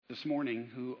this morning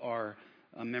who are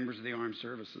members of the armed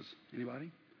services.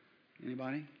 Anybody?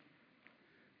 Anybody?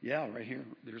 Yeah, right here.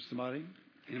 There's somebody.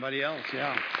 Anybody else?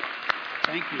 Yeah.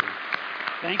 Thank you.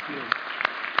 Thank you.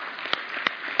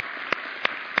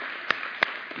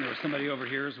 And there's somebody over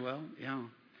here as well. Yeah.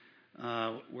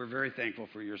 We're very thankful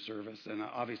for your service. And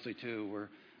obviously, too, we're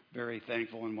very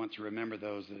thankful and want to remember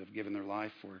those that have given their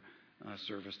life for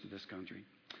service to this country.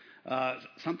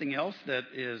 Something else that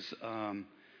is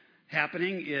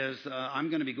happening is I'm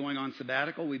going to be going on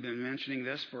sabbatical. We've been mentioning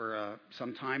this for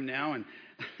some time now, and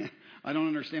I don't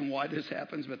understand why this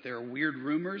happens, but there are weird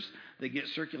rumors that get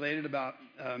circulated about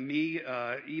me,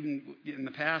 even in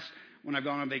the past when I've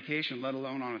gone on vacation, let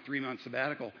alone on a 3-month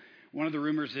sabbatical. One of the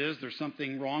rumors is there's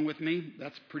something wrong with me.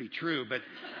 That's pretty true, but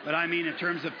I mean in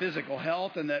terms of physical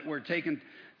health, and that we're taking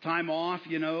time off,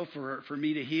 for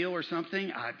me to heal or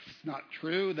something. It's not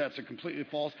true. That's a completely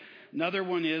false. Another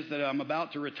one is that I'm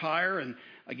about to retire, and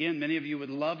again, many of you would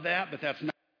love that, but that's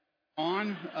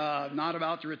not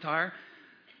about to retire.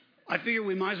 I figure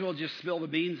we might as well just spill the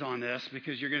beans on this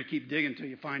because you're going to keep digging until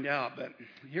you find out. But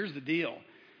here's the deal.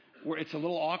 It's a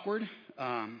little awkward.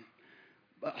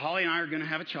 But Holly and I are going to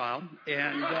have a child.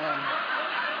 And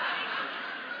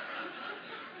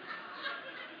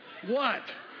what?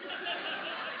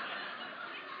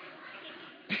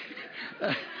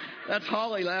 That's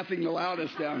Holly laughing the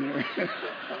loudest down here.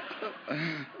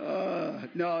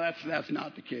 No, that's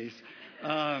not the case.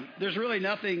 There's really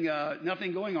nothing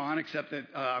going on except that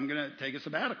I'm going to take a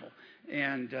sabbatical,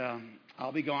 and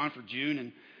I'll be gone for June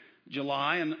and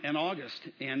July and August.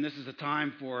 And this is a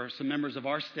time for some members of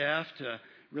our staff to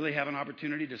really have an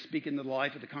opportunity to speak into the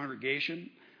life of the congregation.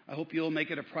 I hope you'll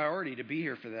make it a priority to be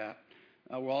here for that.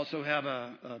 We'll also have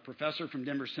a professor from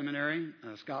Denver Seminary,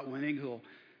 Scott Winning, who will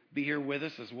be here with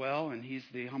us as well, and he's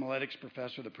the homiletics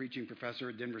professor, the preaching professor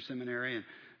at Denver Seminary, and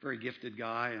very gifted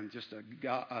guy and just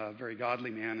a very godly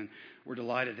man, and we're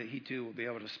delighted that he too will be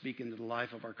able to speak into the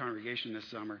life of our congregation this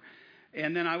summer.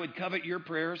 And then I would covet your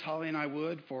prayers, Holly and I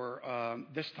would, for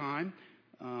this time,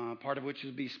 part of which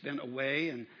will be spent away,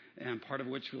 and part of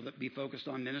which will be focused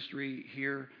on ministry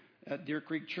here at Deer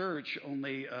Creek Church,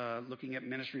 only looking at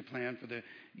ministry plan for the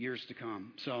years to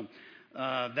come. So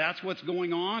that's what's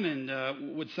going on,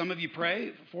 and would some of you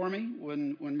pray for me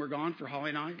when we're gone, for Holly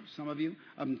and I? Some of you?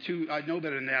 I know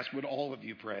better than to ask, would all of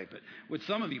you pray, but would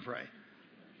some of you pray?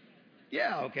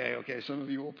 Yeah, okay, some of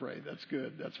you will pray. That's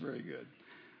good. That's very good.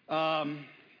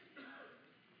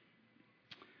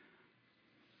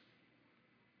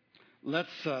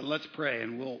 Let's pray,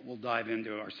 and we'll dive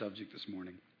into our subject this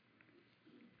morning.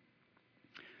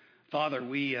 Father,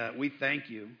 we thank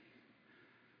you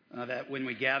that when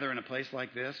we gather in a place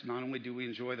like this, not only do we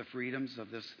enjoy the freedoms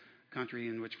of this country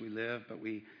in which we live, but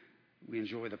we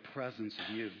enjoy the presence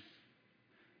of you.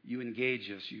 You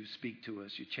engage us, you speak to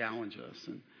us, you challenge us,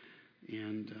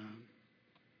 and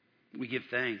we give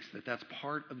thanks that that's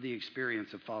part of the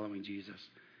experience of following Jesus.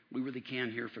 We really can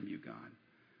hear from you, God.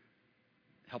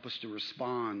 Help us to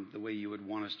respond the way you would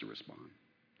want us to respond.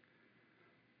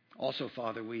 Also,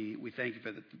 Father, we thank you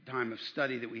for the time of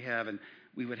study that we have, and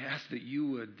we would ask that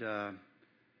you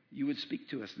would speak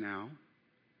to us now,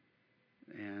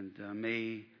 and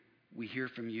may we hear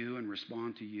from you and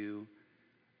respond to you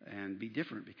and be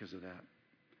different because of that.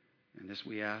 And this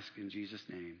we ask in Jesus'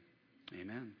 name.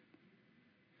 Amen.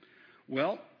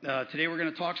 Well, today we're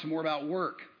going to talk some more about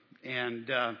work. And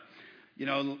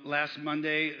last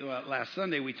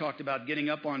Sunday we talked about getting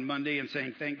up on Monday and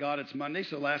saying, thank God it's Monday.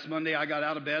 So last Monday I got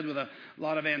out of bed with a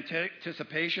lot of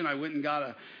anticipation. I went and got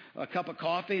a cup of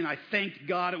coffee, and I thanked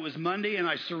God it was Monday, and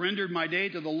I surrendered my day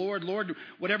to the Lord. Lord,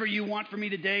 whatever you want for me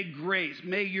today, grace.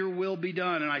 May your will be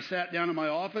done. And I sat down in my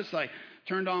office. I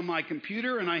turned on my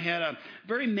computer, and I had a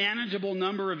very manageable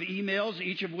number of emails,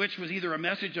 each of which was either a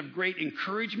message of great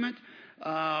encouragement,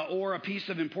 or a piece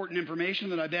of important information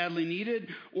that I badly needed,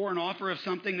 or an offer of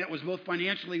something that was both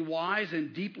financially wise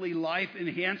and deeply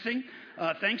life-enhancing.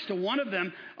 Thanks to one of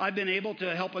them, I've been able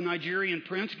to help a Nigerian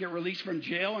prince get released from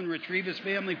jail and retrieve his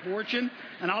family fortune,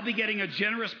 and I'll be getting a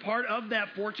generous part of that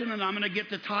fortune, and I'm going to get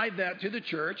to tithe that to the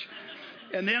church.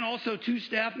 And then also 2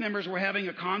 staff members were having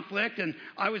a conflict, and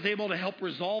I was able to help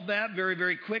resolve that very,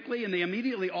 very quickly. And they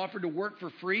immediately offered to work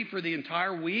for free for the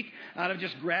entire week out of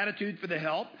just gratitude for the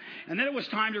help. And then it was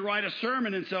time to write a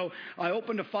sermon. And so I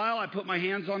opened a file, I put my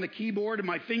hands on the keyboard, and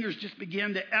my fingers just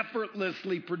began to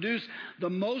effortlessly produce the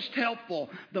most helpful,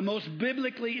 the most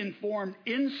biblically informed,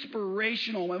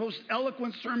 inspirational, my most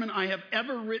eloquent sermon I have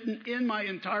ever written in my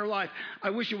entire life. I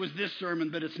wish it was this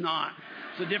sermon, but it's not.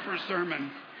 It's a different sermon.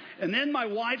 And then my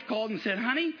wife called and said,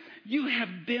 honey, You have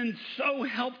been so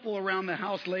helpful around the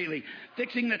house lately.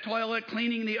 Fixing the toilet,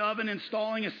 cleaning the oven,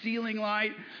 installing a ceiling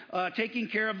light, taking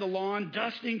care of the lawn,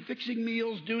 dusting, fixing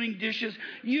meals, doing dishes.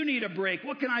 You need a break.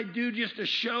 What can I do just to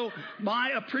show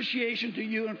my appreciation to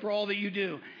you and for all that you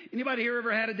do? Anybody here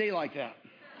ever had a day like that?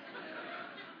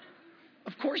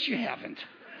 Of course you haven't.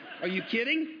 Are you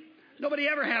kidding? Nobody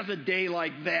ever has a day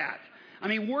like that. I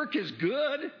mean, work is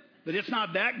good, but it's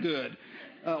not that good.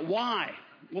 Why?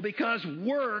 Well, because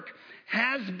work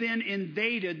has been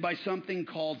invaded by something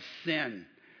called sin.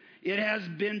 It has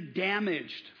been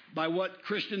damaged by what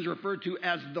Christians refer to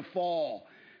as the fall.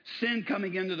 Sin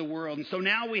coming into the world. And so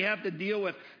now we have to deal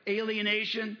with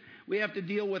alienation. We have to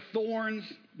deal with thorns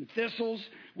and thistles.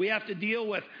 We have to deal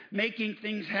with making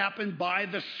things happen by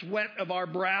the sweat of our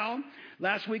brow.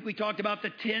 Last week we talked about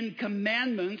the 10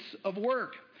 commandments of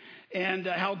work and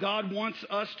how God wants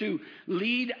us to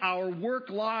lead our work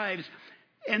lives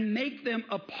and make them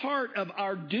a part of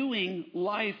our doing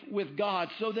life with God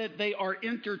so that they are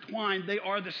intertwined. They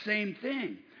are the same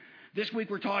thing. This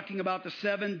week we're talking about the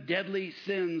 7 deadly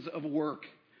sins of work.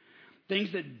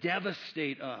 Things that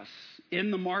devastate us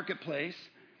in the marketplace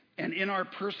and in our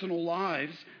personal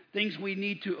lives. Things we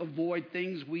need to avoid,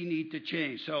 things we need to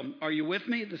change. So are you with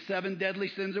me? The 7 deadly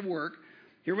sins of work.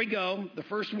 Here we go. The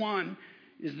first one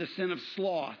is the sin of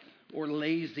sloth or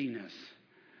laziness.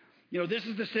 You know, this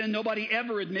is the sin nobody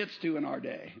ever admits to in our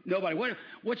day. Nobody.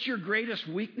 What's your greatest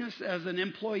weakness as an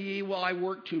employee? Well, I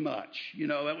work too much. You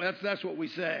know, that's what we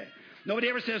say. Nobody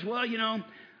ever says, well, you know,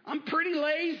 I'm pretty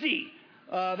lazy.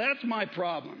 That's my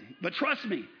problem. But trust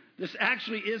me, this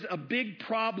actually is a big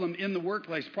problem in the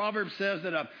workplace. Proverbs says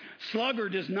that a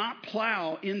sluggard does not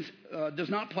plow in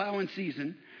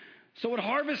season. So at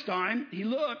harvest time, he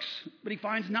looks, but he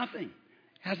finds nothing.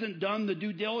 Hasn't done the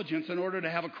due diligence in order to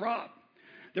have a crop.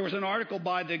 There was an article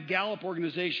by the Gallup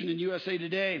organization in USA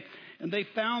Today, and they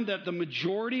found that the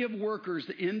majority of workers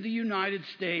in the United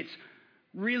States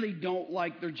really don't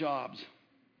like their jobs.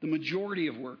 The majority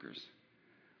of workers.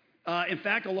 In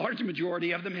fact, a large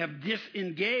majority of them have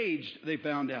disengaged, they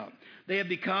found out. They have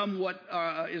become what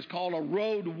is called a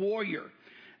road warrior.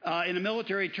 In a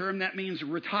military term, that means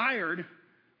retired,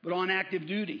 but on active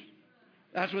duty.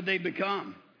 That's what they've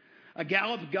become. A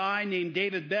Gallup guy named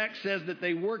David Beck says that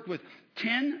they worked with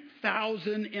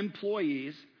 10,000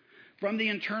 employees from the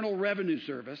Internal Revenue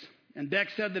Service. And Beck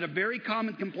said that a very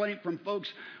common complaint from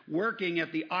folks working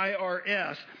at the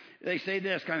IRS, they say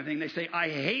this kind of thing. They say, I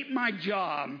hate my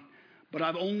job, but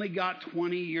I've only got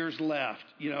 20 years left,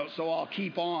 you know, so I'll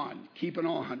keep on,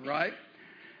 right?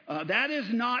 That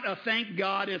is not a thank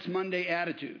God it's Monday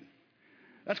attitude.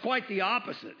 That's quite the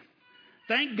opposite.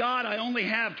 Thank God I only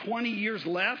have 20 years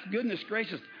left. Goodness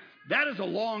gracious, that is a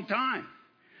long time.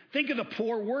 Think of the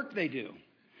poor work they do.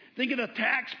 Think of the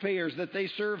taxpayers that they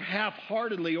serve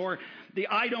half-heartedly, or the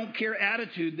I don't care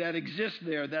attitude that exists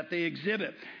there, that they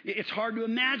exhibit. It's hard to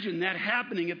imagine that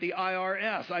happening at the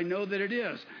IRS. I know that it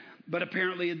is, but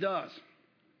apparently it does.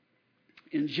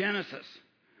 In Genesis,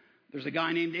 there's a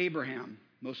guy named Abraham.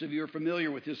 Most of you are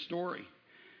familiar with his story.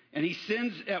 And he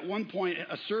sends at one point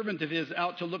a servant of his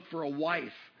out to look for a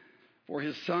wife for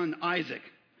his son Isaac.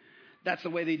 That's the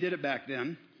way they did it back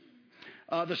then.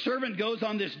 The servant goes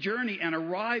on this journey and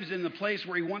arrives in the place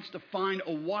where he wants to find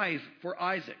a wife for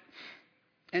Isaac.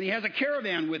 And he has a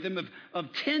caravan with him of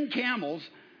 10 camels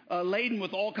laden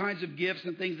with all kinds of gifts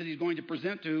and things that he's going to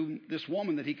present to this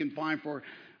woman that he can find for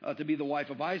to be the wife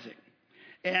of Isaac.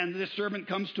 And this servant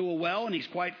comes to a well, and he's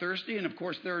quite thirsty. And, of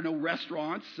course, there are no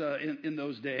restaurants in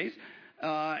those days.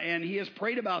 And he has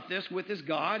prayed about this with his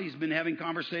God. He's been having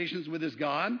conversations with his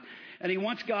God. And he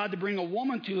wants God to bring a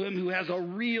woman to him who has a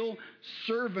real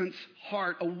servant's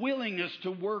heart, a willingness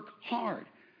to work hard.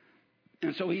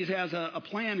 And so he has a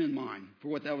plan in mind for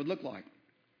what that would look like.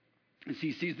 And so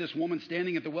he sees this woman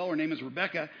standing at the well. Her name is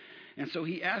Rebecca. And so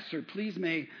he asks her, please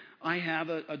may I have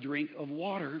a drink of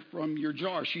water from your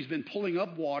jar. She's been pulling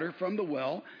up water from the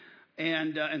well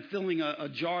and filling a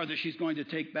jar that she's going to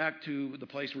take back to the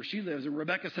place where she lives. And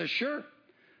Rebecca says, sure,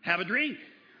 have a drink.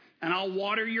 And I'll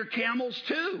water your camels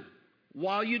too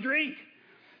while you drink.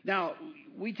 Now,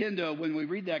 we tend to, when we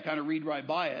read that, kind of read right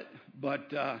by it.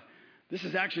 But this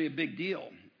is actually a big deal.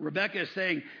 Rebecca is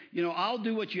saying, you know, I'll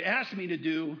do what you asked me to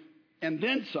do and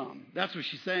then some. That's what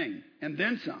she's saying. And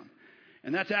then some.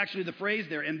 And that's actually the phrase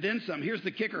there, and then some. Here's the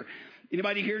kicker.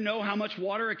 Anybody here know how much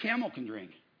water a camel can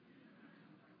drink?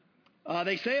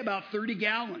 They say about 30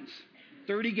 gallons.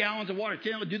 30 gallons of water.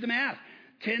 Do the math.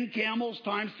 10 camels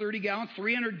times 30 gallons,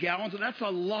 300 gallons. That's a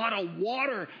lot of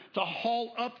water to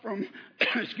haul up from,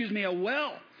 a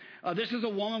well. This is a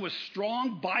woman with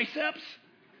strong biceps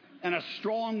and a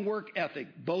strong work ethic,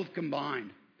 both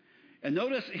combined. And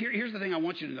notice, here's the thing I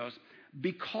want you to notice.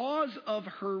 Because of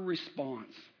her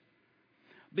response,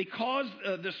 because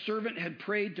the servant had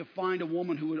prayed to find a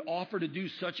woman who would offer to do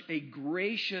such a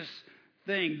gracious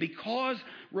thing, because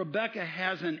Rebekah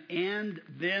has an and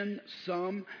then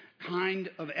some kind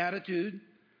of attitude,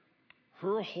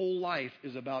 her whole life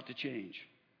is about to change.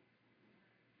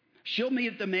 She'll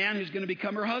meet the man who's going to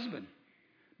become her husband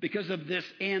because of this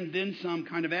and then some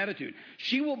kind of attitude.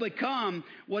 She will become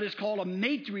what is called a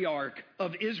matriarch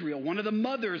of Israel, one of the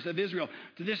mothers of Israel.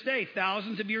 To this day,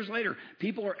 thousands of years later,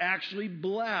 people are actually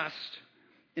blessed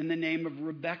in the name of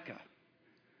Rebekah.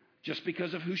 Just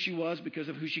because of who she was, because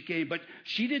of who she came. But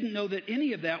she didn't know that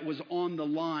any of that was on the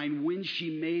line when she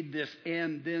made this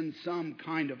and then some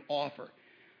kind of offer.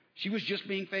 She was just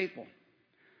being faithful.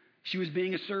 She was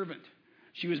being a servant.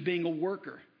 She was being a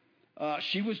worker.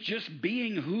 She was just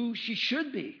being who she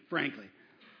should be, frankly.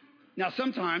 Now,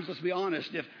 sometimes, let's be honest,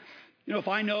 if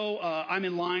I know I'm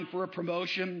in line for a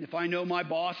promotion, if I know my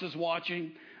boss is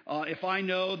watching, if I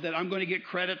know that I'm going to get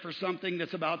credit for something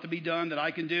that's about to be done that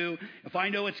I can do, if I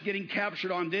know it's getting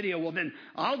captured on video, well, then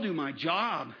I'll do my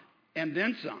job and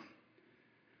then some.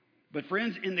 But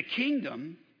friends, in the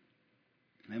kingdom,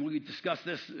 and we discussed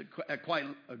this at quite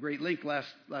a great length last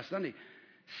Sunday,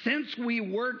 since we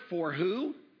work for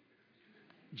who?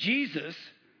 Jesus,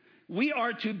 we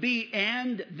are to be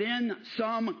and then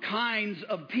some kinds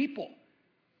of people.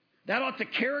 That ought to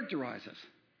characterize us.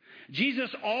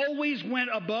 Jesus always went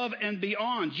above and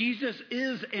beyond. Jesus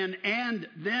is an and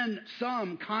then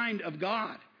some kind of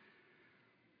God.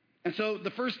 And so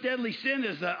the first deadly sin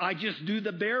is that I just do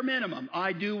the bare minimum.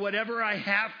 I do whatever I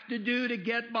have to do to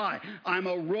get by. I'm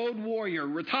a road warrior,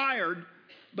 retired,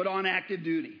 but on active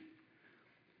duty.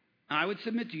 I would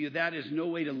submit to you that is no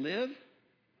way to live.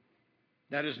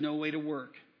 That is no way to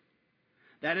work.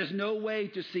 That is no way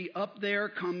to see up there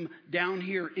come down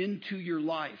here into your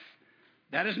life.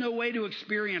 That is no way to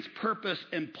experience purpose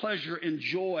and pleasure and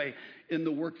joy in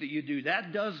the work that you do.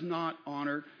 That does not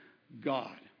honor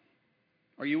God.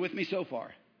 Are you with me so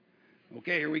far?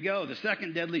 Okay, here we go. The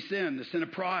second deadly sin, the sin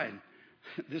of pride.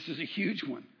 This is a huge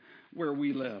one where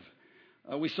we live.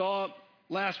 We saw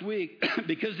last week,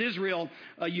 because Israel,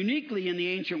 uniquely in the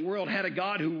ancient world, had a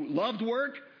God who loved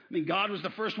work. I mean, God was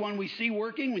the first one we see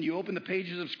working when you open the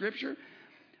pages of Scripture.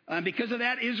 And because of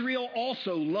that, Israel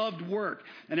also loved work.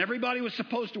 And everybody was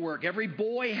supposed to work. Every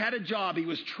boy had a job. He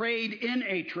was trained in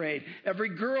a trade. Every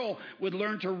girl would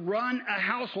learn to run a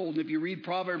household. If you read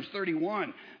Proverbs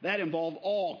 31, that involved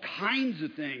all kinds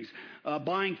of things.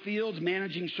 Buying fields,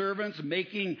 managing servants,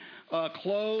 making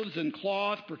clothes and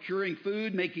cloth, procuring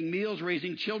food, making meals,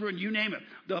 raising children, you name it.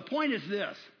 The point is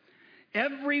this.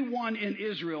 Everyone in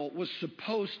Israel was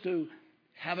supposed to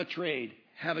have a trade,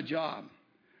 have a job.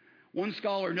 One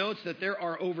scholar notes that there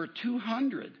are over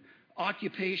 200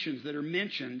 occupations that are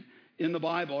mentioned in the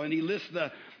Bible, and he lists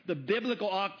the biblical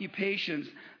occupations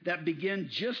that begin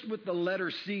just with the letter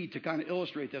C to kind of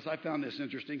illustrate this. I found this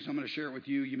interesting, so I'm going to share it with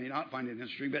you. You may not find it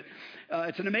interesting, but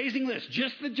it's an amazing list.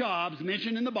 Just the jobs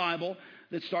mentioned in the Bible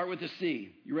that start with a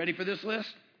C. You ready for this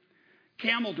list?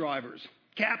 Camel drivers,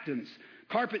 captains,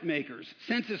 carpet makers,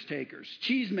 census takers,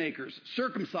 cheese makers,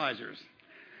 circumcisers,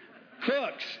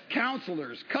 cooks,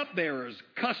 counselors, cupbearers,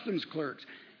 customs clerks,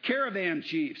 caravan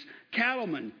chiefs,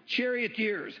 cattlemen,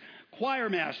 charioteers, choir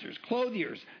masters,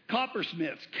 clothiers,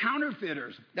 coppersmiths,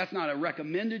 counterfeiters. That's not a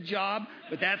recommended job,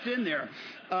 but that's in there.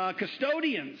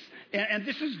 Custodians. And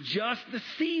this is just the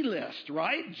C list,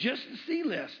 right? Just the C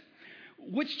list.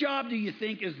 Which job do you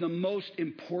think is the most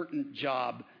important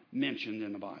job mentioned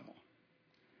in the Bible?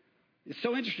 It's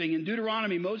so interesting. In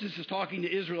Deuteronomy, Moses is talking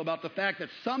to Israel about the fact that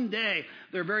someday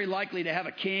they're very likely to have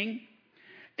a king.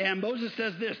 And Moses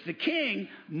says this, the king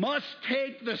must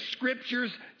take the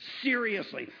scriptures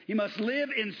seriously. He must live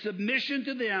in submission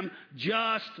to them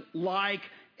just like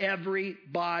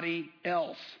everybody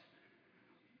else.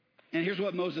 And here's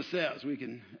what Moses says. We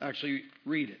can actually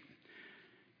read it.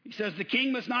 He says, the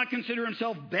king must not consider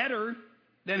himself better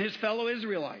than his fellow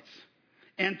Israelites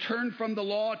and turn from the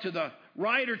law to the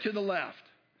right or to the left.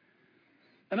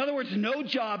 In other words, no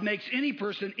job makes any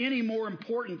person any more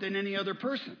important than any other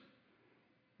person.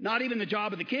 Not even the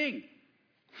job of the king.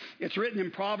 It's written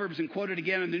in Proverbs and quoted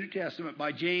again in the New Testament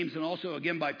by James and also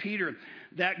again by Peter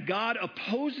that God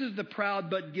opposes the proud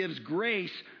but gives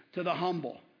grace to the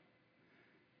humble.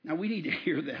 Now we need to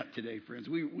hear that today, friends.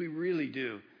 We really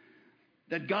do.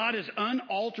 That God is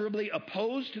unalterably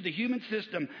opposed to the human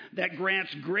system that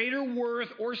grants greater worth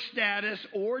or status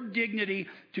or dignity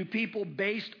to people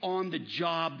based on the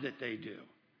job that they do.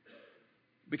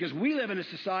 Because we live in a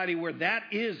society where that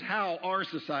is how our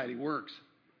society works.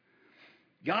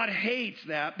 God hates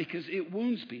that because it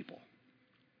wounds people.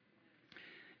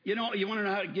 You know, you want to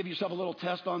know how to give yourself a little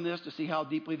test on this to see how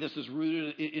deeply this is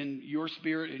rooted in your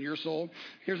spirit, in your soul?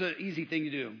 Here's an easy thing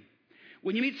to do.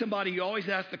 When you meet somebody, you always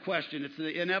ask the question. It's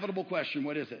the inevitable question.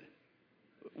 What is it?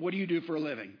 What do you do for a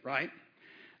living, right?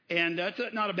 And that's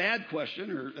not a bad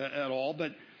question at all,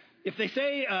 but if they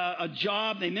say a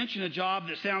job, they mention a job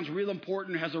that sounds real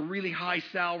important, has a really high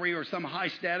salary or some high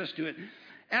status to it,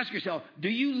 ask yourself, do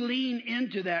you lean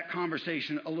into that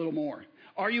conversation a little more?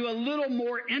 Are you a little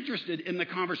more interested in the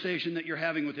conversation that you're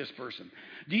having with this person?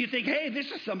 Do you think, hey, this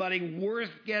is somebody worth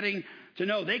getting to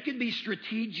know? They could be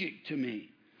strategic to me.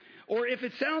 Or if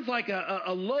it sounds like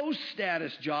a low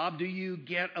status job, do you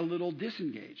get a little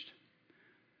disengaged?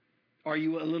 Are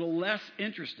you a little less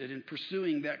interested in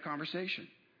pursuing that conversation?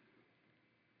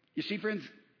 You see, friends,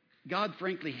 God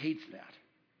frankly hates that.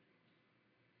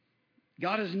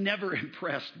 God is never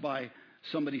impressed by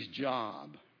somebody's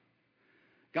job.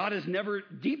 God is never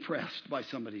depressed by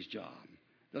somebody's job.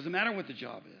 Doesn't matter what the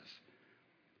job is.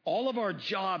 All of our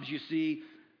jobs, you see,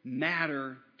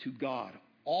 matter to God.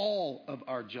 All of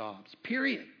our jobs,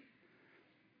 period.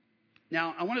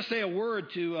 Now, I want to say a word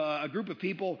to a group of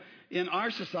people in our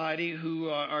society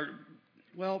who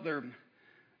they're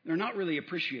not really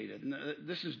appreciated. And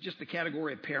this is just the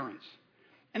category of parents.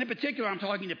 And in particular, I'm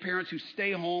talking to parents who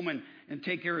stay home and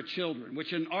take care of children,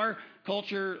 which in our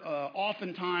culture,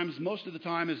 oftentimes, most of the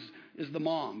time is the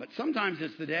mom, but sometimes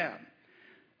it's the dad.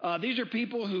 These are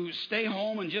people who stay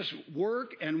home and just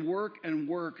work and work and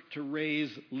work to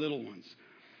raise little ones.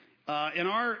 In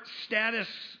our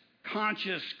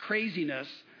status-conscious craziness,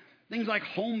 things like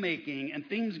homemaking and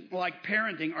things like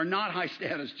parenting are not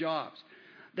high-status jobs.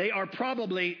 They are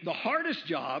probably the hardest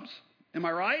jobs. Am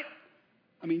I right?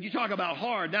 I mean, you talk about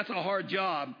hard, that's a hard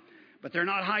job, but they're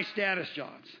not high-status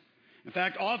jobs. In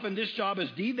fact, often this job is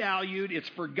devalued, it's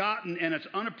forgotten, and it's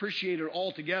unappreciated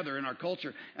altogether in our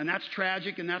culture. And that's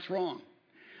tragic and that's wrong.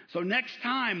 So next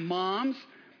time, moms,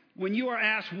 when you are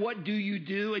asked, what do you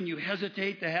do, and you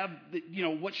hesitate to have,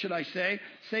 what should I say?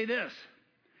 Say this.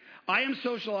 I am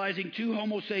socializing two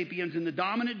Homo sapiens in the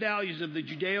dominant values of the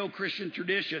Judeo-Christian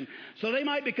tradition so they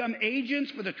might become agents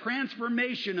for the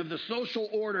transformation of the social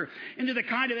order into the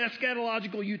kind of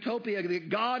eschatological utopia that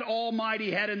God Almighty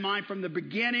had in mind from the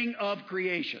beginning of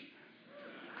creation.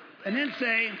 And then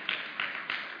say,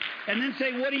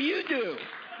 what do you do?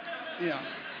 Yeah.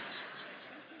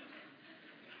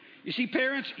 You see,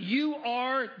 parents, you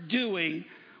are doing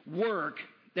work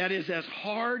that is as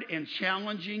hard and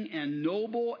challenging and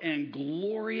noble and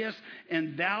glorious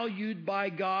and valued by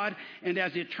God and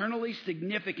as eternally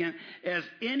significant as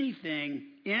anything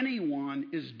anyone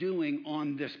is doing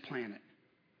on this planet.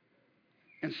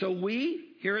 And so we,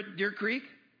 here at Deer Creek,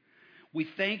 we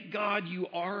thank God you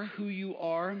are who you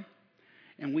are,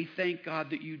 and we thank God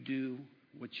that you do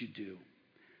what you do.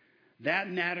 That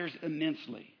matters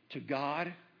immensely to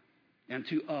God and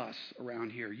to us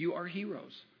around here. You are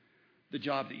heroes. The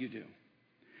job that you do.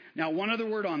 Now, one other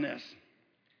word on this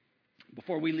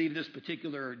before we leave this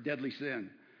particular deadly sin.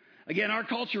 Again, our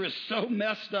culture is so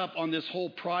messed up on this whole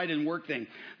pride and work thing.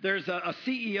 There's a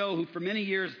CEO who for many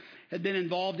years had been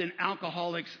involved in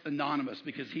Alcoholics Anonymous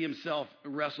because he himself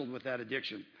wrestled with that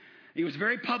addiction. He was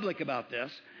very public about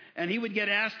this. And he would get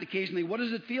asked occasionally, what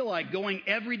does it feel like going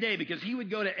every day? Because he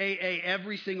would go to AA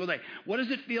every single day. What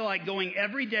does it feel like going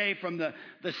every day from the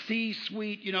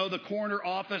C-suite, the corner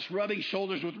office, rubbing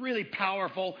shoulders with really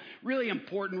powerful, really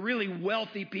important, really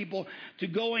wealthy people, to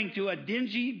going to a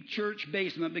dingy church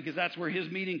basement, because that's where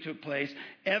his meeting took place,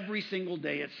 every single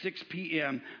day at 6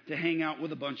 p.m. to hang out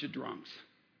with a bunch of drunks?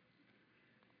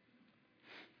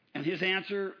 And his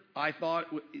answer, I thought,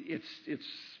 it's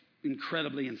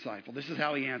incredibly insightful. This is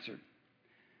how he answered.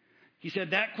 He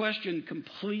said, that question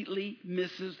completely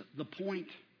misses the point.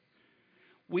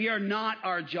 We are not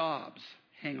our jobs.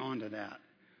 Hang on to that.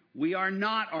 We are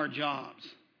not our jobs.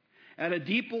 At a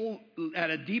deeper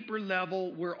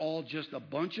level, we're all just a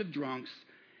bunch of drunks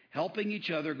helping each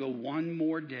other go one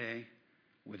more day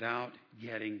without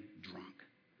getting drunk.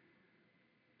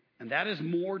 And that is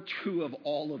more true of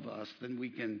all of us than we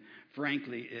can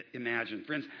frankly imagine.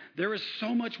 Friends, there is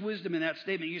so much wisdom in that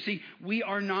statement. You see, we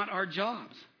are not our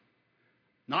jobs.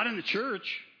 Not in the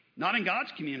church, not in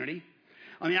God's community.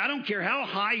 I mean, I don't care how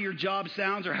high your job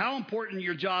sounds or how important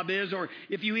your job is, or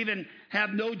if you even have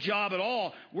no job at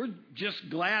all. We're just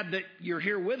glad that you're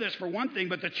here with us for one thing,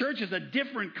 but the church is a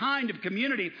different kind of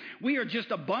community. We are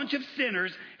just a bunch of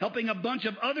sinners helping a bunch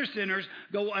of other sinners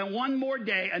go on one more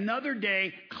day, another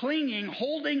day, clinging,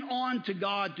 holding on to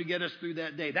God to get us through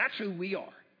that day. That's who we are.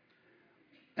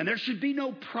 And there should be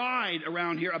no pride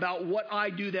around here about what I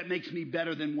do that makes me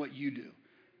better than what you do.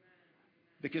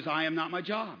 Because I am not my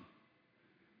job.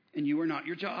 And you are not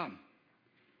your job.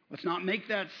 Let's not make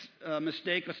that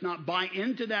mistake. Let's not buy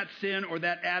into that sin or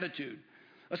that attitude.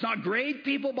 Let's not grade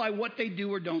people by what they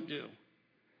do or don't do.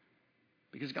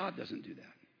 Because God doesn't do that.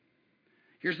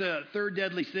 Here's the third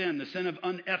deadly sin, the sin of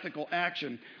unethical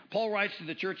action. Paul writes to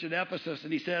the church at Ephesus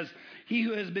and he says, he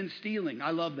who has been stealing, I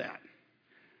love that.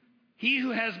 He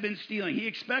who has been stealing. He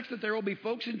expects that there will be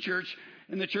folks in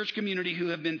the church community who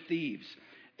have been thieves.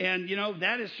 And,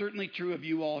 that is certainly true of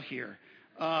you all here.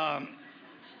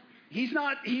 He's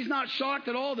not shocked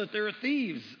at all that there are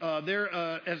thieves there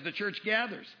as the church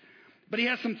gathers. But he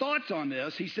has some thoughts on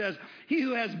this. He says, he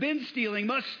who has been stealing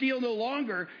must steal no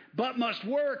longer, but must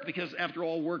work, because after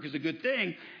all, work is a good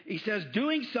thing. He says,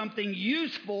 doing something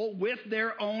useful with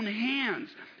their own hands.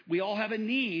 We all have a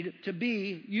need to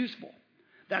be useful.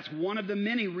 That's one of the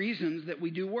many reasons that we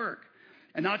do work.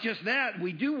 And not just that,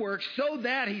 we do work so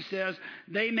that, he says,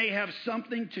 they may have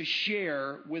something to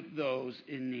share with those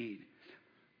in need.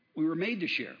 We were made to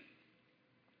share.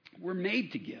 We're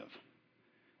made to give.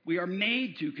 We are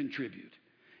made to contribute.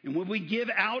 And when we give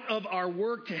out of our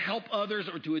work to help others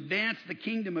or to advance the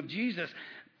kingdom of Jesus,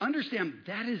 understand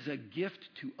that is a gift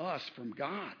to us from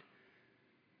God.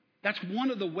 That's one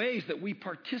of the ways that we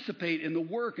participate in the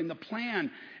work and the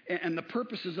plan and the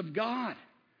purposes of God.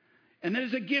 And that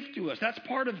is a gift to us. That's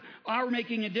part of our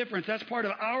making a difference. That's part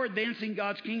of our advancing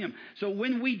God's kingdom. So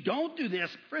when we don't do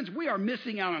this, friends, we are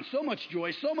missing out on so much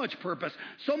joy, so much purpose,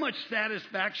 so much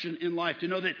satisfaction in life to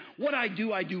know that what I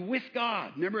do with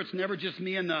God. Remember, it's never just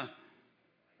me in the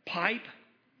pipe.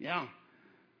 Yeah.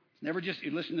 It's never just,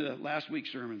 you listen to last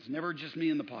week's sermons, never just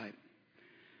me in the pipe.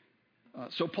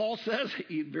 So Paul says,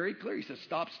 very clear, he says,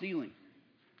 stop stealing.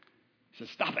 He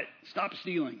says, stop it. Stop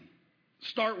stealing.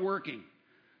 Start working.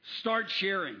 Start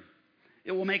sharing.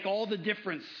 It will make all the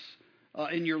difference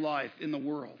in your life, in the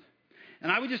world.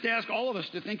 And I would just ask all of us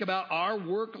to think about our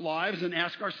work lives and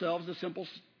ask ourselves the simple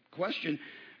question,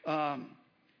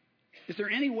 is there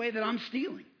any way that I'm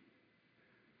stealing?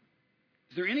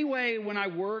 Is there any way when I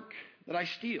work that I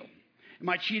steal? Am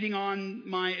I cheating on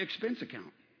my expense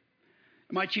account?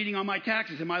 Am I cheating on my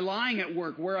taxes? Am I lying at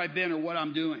work where I've been or what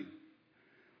I'm doing?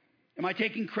 Am I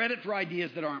taking credit for ideas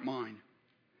that aren't mine?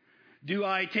 Do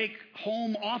I take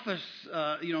home office,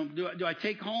 do I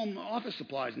take home office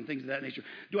supplies and things of that nature?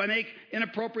 Do I make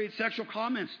inappropriate sexual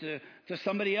comments to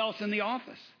somebody else in the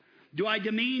office? Do I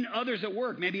demean others at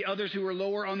work, maybe others who are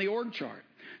lower on the org chart?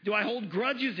 Do I hold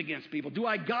grudges against people? Do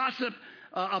I gossip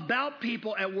about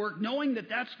people at work knowing that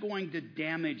that's going to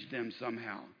damage them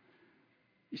somehow?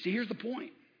 You see, here's the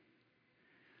point.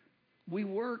 We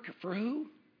work for who?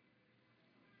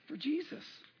 For Jesus.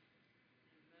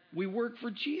 We work for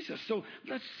Jesus. So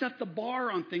let's set the bar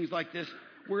on things like this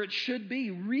where it should be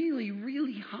really,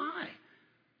 really high.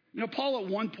 Paul at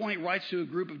one point writes to a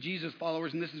group of Jesus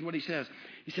followers, and this is what he says.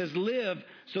 He says, live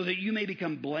so that you may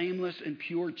become blameless and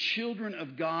pure, children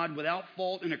of God, without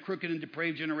fault in a crooked and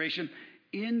depraved generation,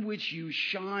 in which you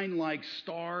shine like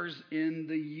stars in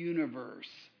the universe.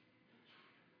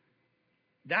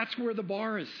 That's where the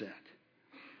bar is set.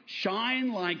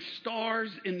 Shine like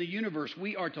stars in the universe.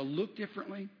 We are to look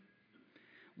differently.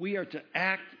 We are to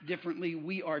act differently.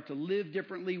 We are to live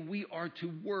differently. We are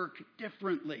to work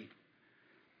differently.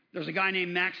 There's a guy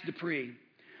named Max Dupree.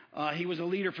 He was a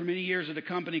leader for many years at a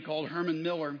company called Herman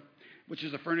Miller, which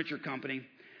is a furniture company.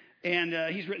 And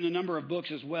he's written a number of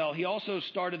books as well. He also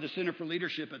started the Center for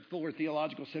Leadership at Fuller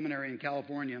Theological Seminary in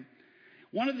California.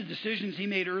 One of the decisions he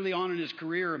made early on in his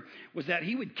career was that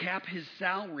he would cap his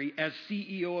salary as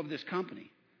CEO of this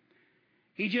company.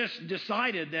 He just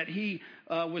decided that he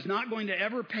was not going to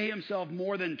ever pay himself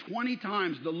more than 20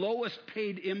 times the lowest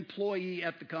paid employee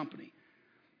at the company.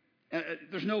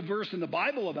 There's no verse in the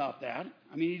Bible about that.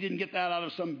 I mean, he didn't get that out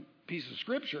of some piece of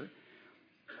scripture.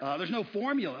 There's no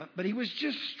formula, but he was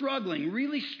just struggling,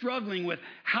 really struggling with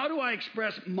how do I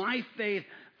express my faith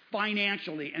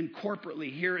financially and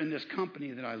corporately here in this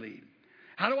company that I lead?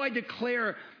 How do I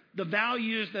declare the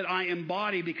values that I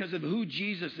embody because of who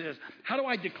Jesus is? How do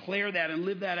I declare that and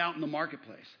live that out in the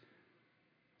marketplace?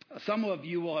 Some of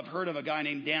you will have heard of a guy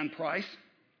named Dan Price,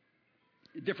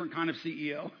 a different kind of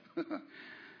CEO.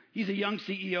 He's a young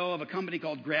CEO of a company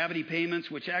called Gravity Payments,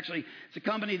 which actually is a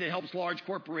company that helps large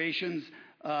corporations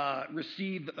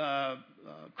receive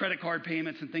credit card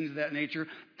payments and things of that nature.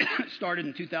 Started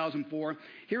in 2004.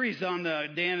 Here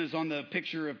Dan is on the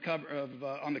picture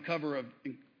on the cover of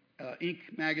Inc.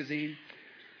 magazine.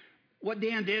 What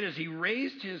Dan did is he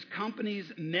raised his company's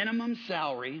minimum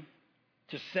salary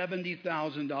to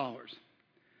 $70,000.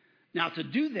 Now, to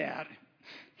do that,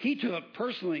 he took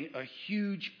personally a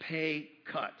huge pay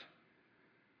cut.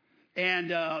 And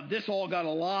this all got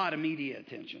a lot of media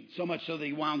attention, so much so that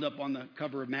he wound up on the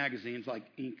cover of magazines like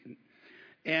Inc.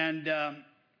 And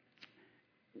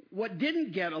what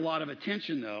didn't get a lot of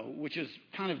attention, though, which is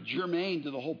kind of germane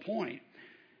to the whole point,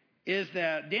 is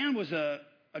that Dan was a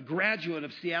graduate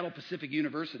of Seattle Pacific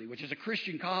University, which is a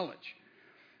Christian college.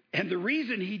 And the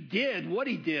reason he did what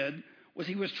he did was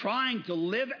he was trying to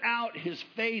live out his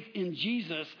faith in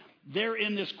Jesus there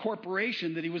in this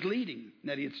corporation that he was leading,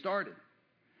 that he had started.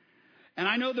 And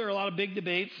I know there are a lot of big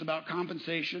debates about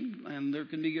compensation, and there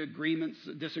can be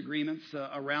disagreements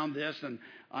around this. And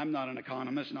I'm not an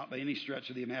economist, not by any stretch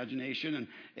of the imagination.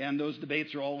 And those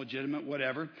debates are all legitimate,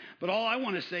 whatever. But all I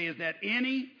want to say is that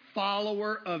any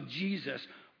follower of Jesus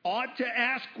ought to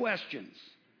ask questions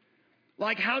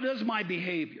like, how does my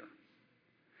behavior?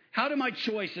 How do my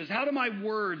choices, how do my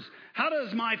words, how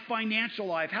does my financial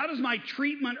life, how does my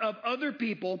treatment of other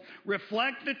people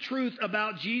reflect the truth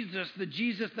about Jesus, the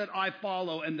Jesus that I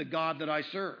follow and the God that I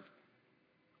serve?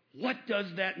 What does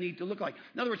that need to look like?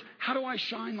 In other words, how do I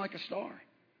shine like a star?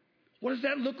 What does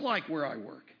that look like where I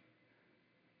work?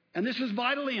 And this is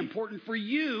vitally important for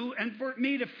you and for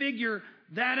me to figure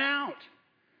that out.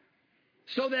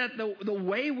 So that the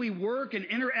way we work and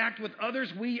interact with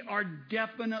others, we are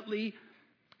definitely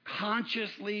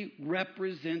consciously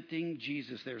representing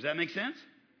Jesus there. Does that make sense?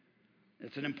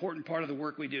 It's an important part of the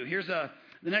work we do. Here's the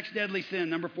next deadly sin,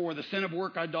 number 4, the sin of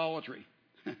work idolatry.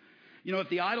 You know, if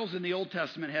the idols in the Old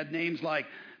Testament had names like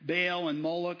Baal and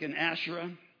Moloch and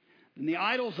Asherah, then the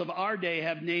idols of our day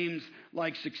have names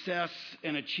like success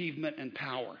and achievement and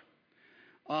power.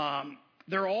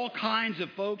 There are all kinds of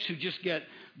folks who just get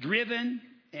driven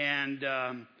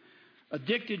and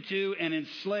addicted to and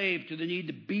enslaved to the need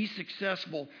to be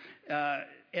successful.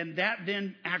 And that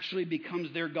then actually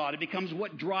becomes their God. It becomes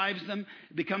what drives them.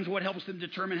 It becomes what helps them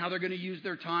determine how they're going to use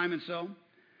their time and so.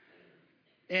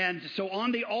 And so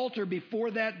on the altar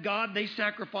before that God, they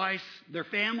sacrifice their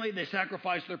family. They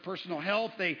sacrifice their personal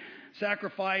health. They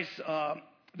sacrifice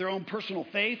their own personal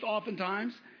faith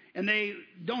oftentimes. And they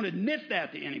don't admit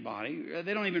that to anybody.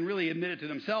 They don't even really admit it to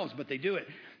themselves, but they do it.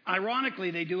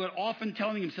 Ironically, they do it often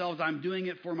telling themselves, I'm doing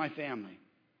it for my family.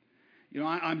 You know,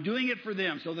 I'm doing it for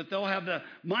them so that they'll have the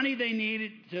money they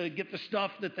need to get the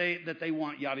stuff that they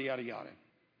want, yada, yada, yada.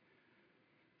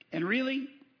 And really,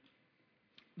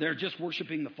 they're just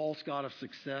worshiping the false god of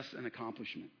success and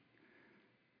accomplishment.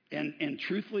 And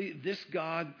truthfully, this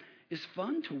God is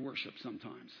fun to worship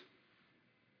sometimes.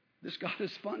 This God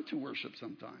is fun to worship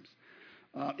sometimes.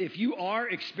 If you are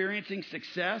experiencing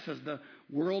success, as the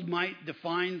world might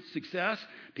define success,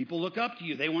 people look up to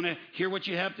you. They want to hear what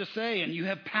you have to say, and you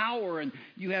have power, and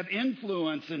you have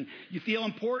influence, and you feel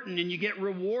important, and you get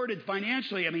rewarded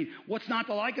financially. I mean, what's not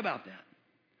to like about that?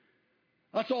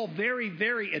 That's all very,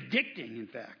 very addicting, in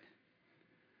fact.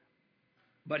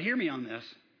 But hear me on this.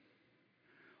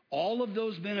 All of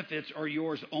those benefits are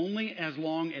yours only as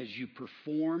long as you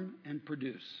perform and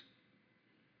produce.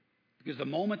 Because the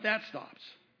moment that stops,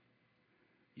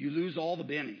 you lose all the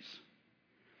bennies.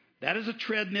 That is a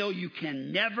treadmill you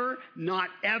can never, not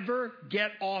ever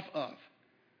get off of.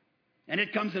 And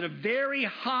it comes at a very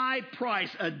high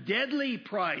price, a deadly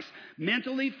price,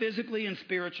 mentally, physically, and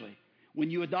spiritually,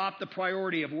 when you adopt the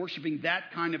priority of worshiping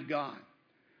that kind of God.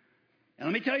 And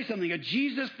let me tell you something. A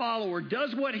Jesus follower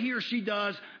does what he or she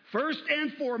does first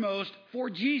and foremost for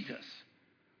Jesus,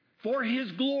 for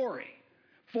his glory,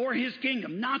 for his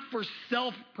kingdom, not for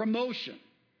self-promotion,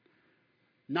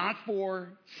 not for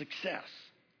success.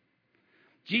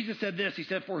 Jesus said this. He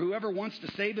said, for whoever wants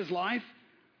to save his life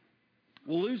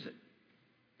will lose it.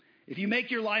 If you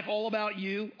make your life all about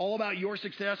you, all about your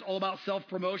success, all about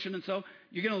self-promotion and so,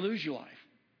 you're going to lose your life.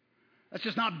 That's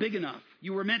just not big enough.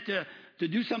 You were meant to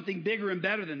do something bigger and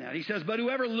better than that. He says, but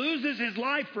whoever loses his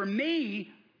life for me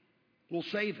will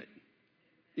save it.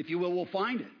 If you will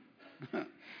find it.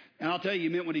 And I'll tell you, he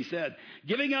meant what he said.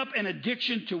 Giving up an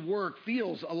addiction to work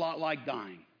feels a lot like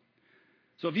dying.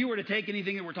 So if you were to take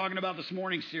anything that we're talking about this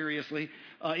morning seriously,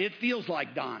 it feels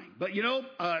like dying. But you know,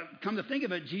 come to think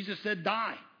of it, Jesus said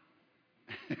die.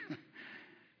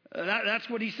 That's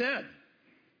what he said.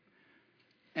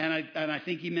 And I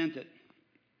think he meant it.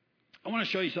 I want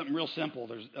to show you something real simple.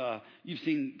 You've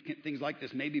seen things like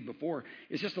this maybe before.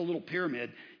 It's just a little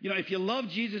pyramid. You know, if you love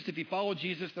Jesus, if you follow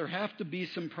Jesus, there have to be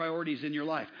some priorities in your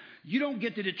life. You don't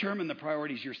get to determine the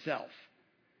priorities yourself.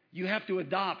 You have to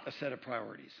adopt a set of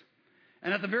priorities.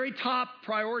 And at the very top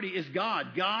priority is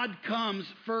God. God comes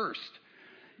first.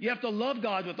 You have to love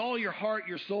God with all your heart,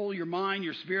 your soul, your mind,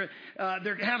 your spirit.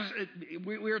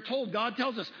 We are told, God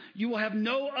tells us, you will have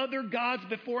no other gods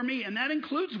before me, and that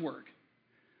includes work.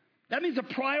 That means a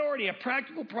priority, a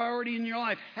practical priority in your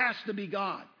life has to be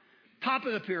God. Top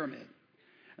of the pyramid.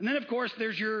 And then, of course,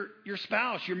 there's your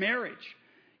spouse, your marriage.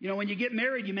 You know, when you get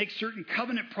married, you make certain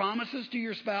covenant promises to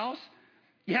your spouse.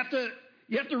 You have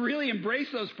to really embrace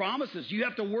those promises. You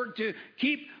have to work to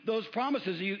keep those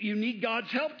promises. You need God's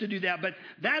help to do that. But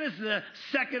that is the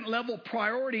second level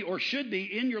priority, or should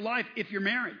be, in your life if you're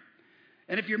married.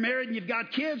 And if you're married and you've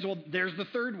got kids, well, there's the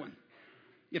third one.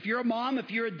 If you're a mom,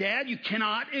 if you're a dad, you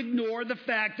cannot ignore the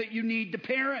fact that you need to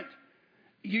parent.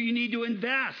 You need to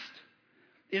invest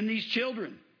in these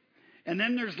children. And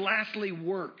then there's lastly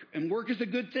work. And work is a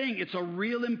good thing. It's a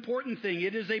real important thing.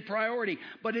 It is a priority.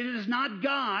 But it is not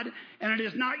God, and it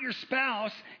is not your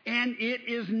spouse, and it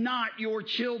is not your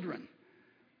children.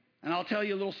 And I'll tell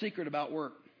you a little secret about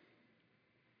work.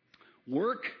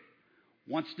 Work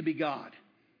wants to be God.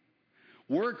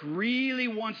 Work really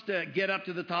wants to get up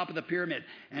to the top of the pyramid.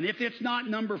 And if it's not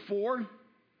number 4,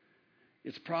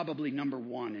 it's probably number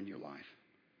 1 in your life.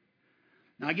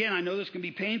 Now, again, I know this can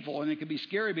be painful and it can be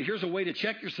scary, but here's a way to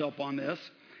check yourself on this.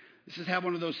 This is have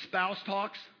one of those spouse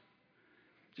talks.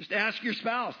 Just ask your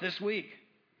spouse this week,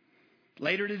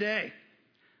 later today,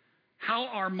 how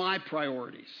are my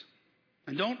priorities?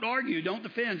 And don't argue, don't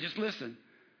defend, just listen.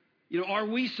 You know, are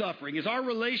we suffering? Is our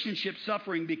relationship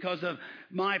suffering because of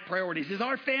my priorities? Is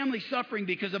our family suffering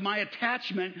because of my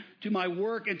attachment to my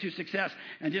work and to success?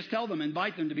 And just tell them,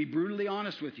 invite them to be brutally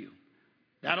honest with you.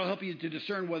 That'll help you to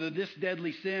discern whether this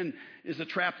deadly sin is a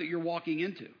trap that you're walking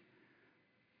into.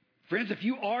 Friends, if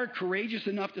you are courageous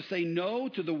enough to say no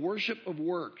to the worship of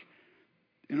work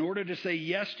in order to say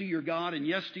yes to your God and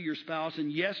yes to your spouse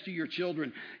and yes to your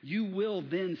children, you will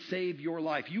then save your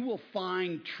life. You will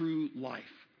find true life.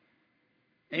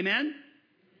 Amen?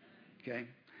 Okay.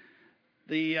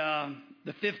 The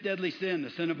fifth deadly sin,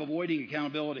 the sin of avoiding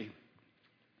accountability.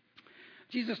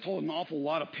 Jesus told an awful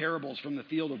lot of parables from the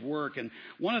field of work, and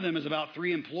one of them is about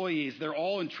 3 employees. They're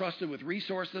all entrusted with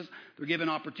resources, they're given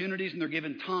opportunities, and they're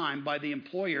given time by the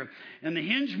employer. And the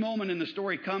hinge moment in the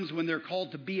story comes when they're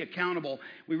called to be accountable.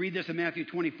 We read this in Matthew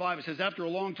 25. It says, after a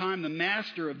long time, the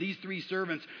master of these 3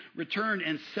 servants returned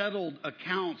and settled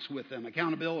accounts with them,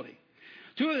 accountability.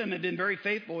 2 of them had been very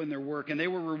faithful in their work, and they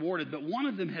were rewarded, but one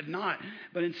of them had not.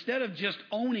 But instead of just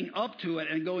owning up to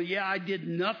it and going, yeah, I did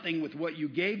nothing with what you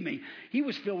gave me, he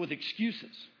was filled with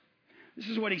excuses. This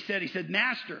is what he said. He said,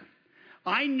 Master,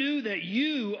 I knew that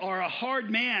you are a hard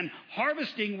man,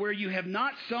 harvesting where you have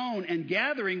not sown and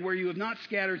gathering where you have not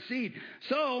scattered seed.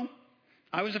 So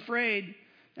I was afraid,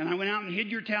 and I went out and hid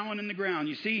your talent in the ground.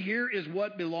 You see, here is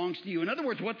what belongs to you. In other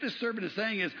words, what this servant is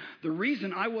saying is, the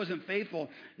reason I wasn't faithful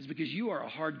is because you are a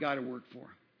hard guy to work for.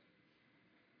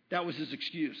 That was his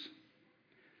excuse.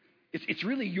 It's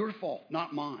really your fault,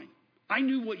 not mine. I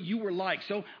knew what you were like,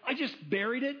 so I just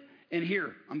buried it, and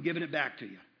here, I'm giving it back to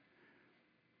you.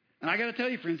 And I got to tell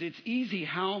you, friends,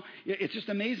 it's just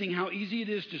amazing how easy it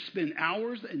is to spend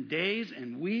hours and days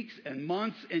and weeks and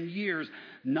months and years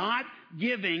not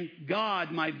giving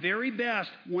God my very best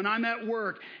when I'm at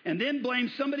work and then blame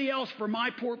somebody else for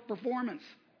my poor performance.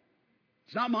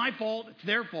 It's not my fault, it's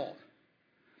their fault.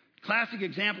 Classic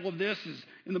example of this is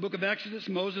in the book of Exodus.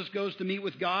 Moses goes to meet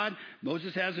with God.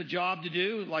 Moses has a job to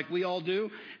do, like we all do.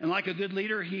 And like a good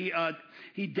leader, he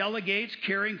delegates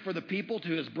caring for the people to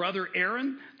his brother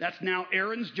Aaron. That's now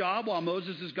Aaron's job while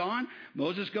Moses is gone.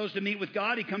 Moses goes to meet with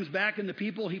God. He comes back, and the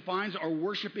people he finds are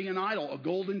worshiping an idol, a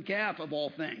golden calf of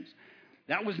all things.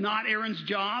 That was not Aaron's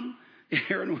job.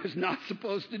 Aaron was not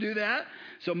supposed to do that.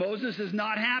 So Moses is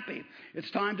not happy. It's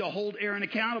time to hold Aaron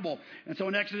accountable. And so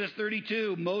in Exodus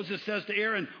 32, Moses says to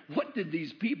Aaron, what did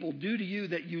these people do to you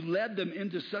that you led them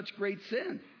into such great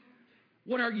sin?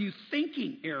 What are you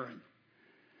thinking, Aaron?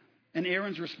 And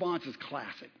Aaron's response is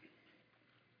classic.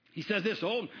 He says this,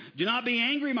 oh, do not be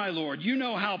angry, my Lord. You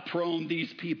know how prone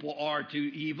these people are to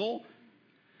evil.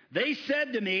 They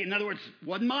said to me, in other words,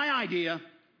 wasn't my idea.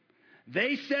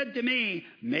 They said to me,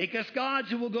 make us gods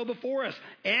who will go before us.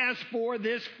 As for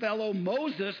this fellow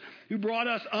Moses who brought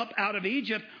us up out of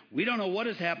Egypt, we don't know what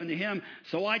has happened to him.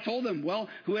 So I told them, well,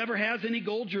 whoever has any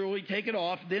gold jewelry, take it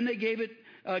off. Then they gave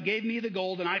me the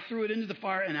gold, and I threw it into the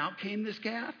fire, and out came this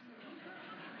calf.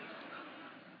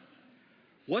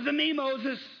 Wasn't me,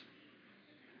 Moses.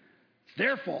 It's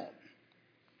their fault.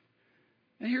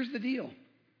 And here's the deal.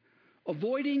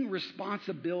 Avoiding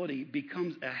responsibility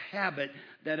becomes a habit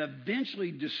that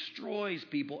eventually destroys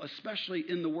people, especially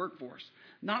in the workforce.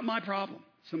 Not my problem,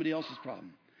 somebody else's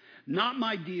problem. Not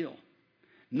my deal,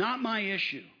 not my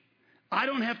issue. I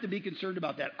don't have to be concerned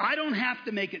about that. I don't have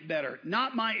to make it better.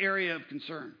 Not my area of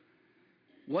concern.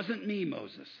 Wasn't me,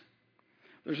 Moses.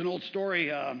 There's an old story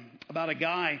about a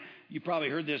guy, you probably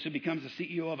heard this, who becomes the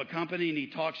CEO of a company, and he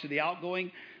talks to the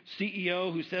outgoing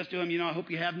CEO who says to him, I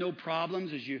hope you have no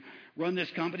problems as you run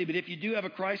this company, but if you do have a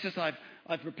crisis,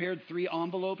 I've prepared 3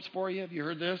 envelopes for you. Have you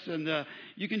heard this? And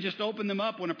you can just open them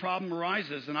up when a problem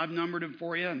arises, and I've numbered them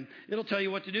for you, and it'll tell you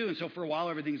what to do. And so for a while,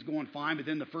 everything's going fine, but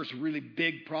then the first really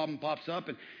big problem pops up,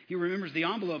 and he remembers the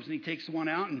envelopes, and he takes one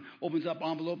out and opens up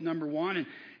envelope number 1, and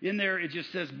in there it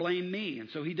just says, blame me. And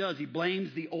so he does. He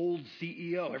blames the old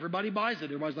CEO. Everybody buys it.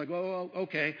 Everybody's like, oh,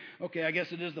 okay, I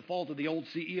guess it is the fault of the old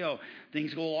CEO.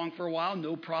 Things go along for a while,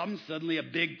 no problem. Suddenly a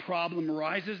big problem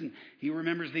arises, and he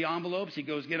remembers the envelopes. He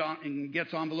goes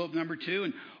gets envelope number 2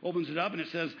 and opens it up, and it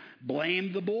says,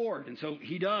 blame the board. And so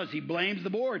he does. He blames the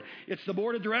board. It's the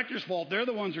board of directors' fault. They're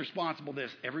the ones responsible for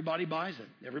this. Everybody buys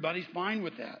it. Everybody's fine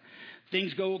with that.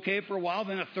 Things go okay for a while.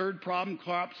 Then a third problem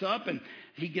crops up, and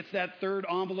he gets that third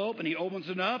envelope, and he opens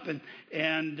it up, and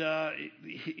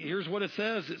here's what it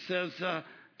says. It says,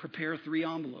 prepare 3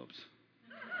 envelopes.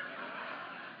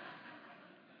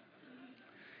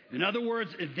 In other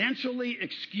words, eventually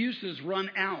excuses run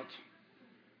out.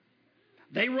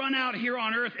 They run out here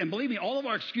on earth, and believe me, all of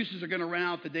our excuses are going to run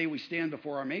out the day we stand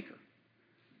before our Maker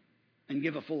and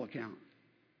give a full account.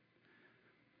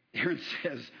 Aaron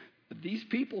says, these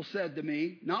people said to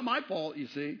me, not my fault, you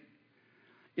see.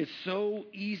 It's so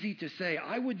easy to say,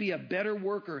 I would be a better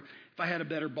worker if I had a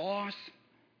better boss,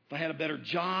 if I had a better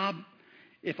job,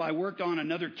 if I worked on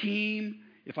another team,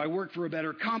 if I worked for a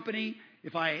better company,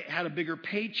 if I had a bigger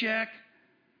paycheck.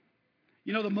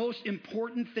 The most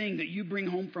important thing that you bring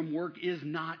home from work is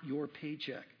not your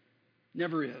paycheck.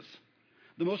 Never is.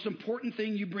 The most important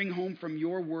thing you bring home from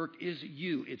your work is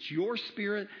you. It's your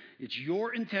spirit. It's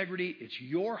your integrity. It's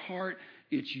your heart.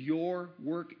 It's your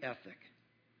work ethic.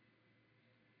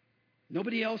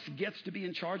 Nobody else gets to be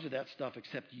in charge of that stuff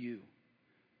except you.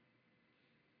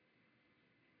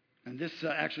 And this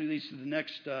actually leads to the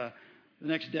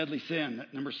next deadly sin,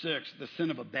 number 6, the sin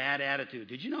of a bad attitude.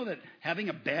 Did you know that having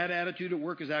a bad attitude at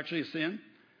work is actually a sin?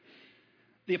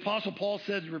 The Apostle Paul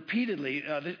said repeatedly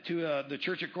to the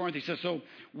church at Corinth, he says, so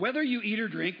whether you eat or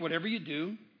drink, whatever you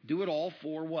do it all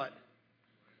for what?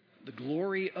 The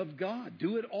glory of God.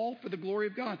 Do it all for the glory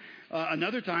of God.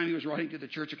 Another time he was writing to the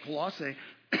church at Colossae,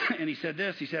 and he said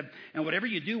this. He said, and whatever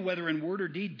you do, whether in word or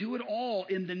deed, do it all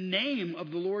in the name of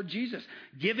the Lord Jesus,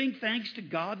 giving thanks to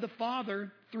God the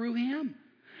Father through him.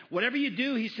 Whatever you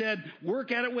do, he said,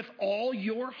 work at it with all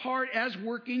your heart as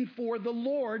working for the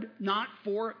Lord, not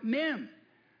for men.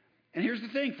 And here's the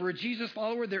thing. For a Jesus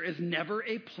follower, there is never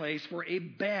a place for a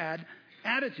bad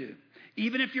attitude.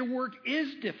 Even if your work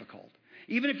is difficult.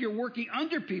 Even if you're working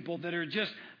under people that are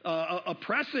just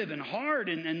oppressive and hard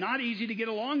and not easy to get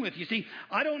along with. You see,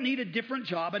 I don't need a different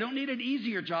job. I don't need an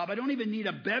easier job. I don't even need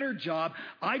a better job.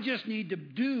 I just need to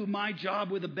do my job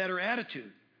with a better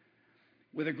attitude.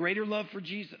 With a greater love for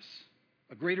Jesus.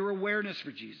 A greater awareness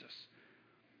for Jesus.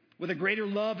 With a greater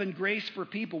love and grace for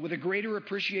people. With a greater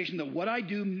appreciation that what I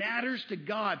do matters to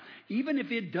God. Even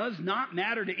if it does not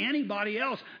matter to anybody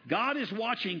else. God is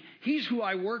watching. He's who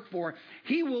I work for.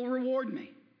 He will reward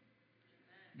me.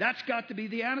 That's got to be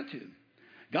the attitude.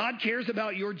 God cares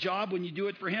about your job when you do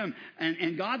it for him.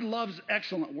 And God loves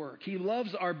excellent work. He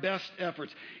loves our best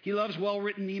efforts. He loves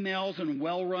well-written emails and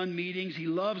well-run meetings. He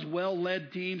loves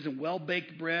well-led teams and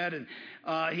well-baked bread. And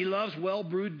he loves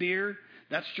well-brewed beer.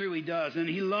 That's true, he does. And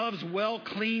he loves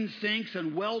well-cleaned sinks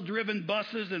and well-driven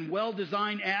buses and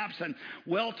well-designed apps and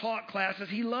well-taught classes.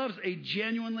 He loves a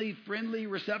genuinely friendly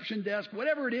reception desk,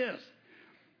 whatever it is.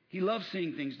 He loves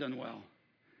seeing things done well.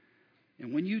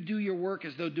 And when you do your work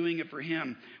as though doing it for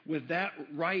him with that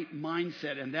right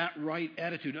mindset and that right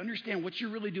attitude, understand what you're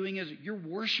really doing is you're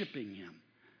worshiping him.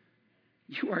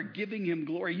 You are giving him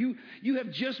glory. You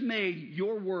have just made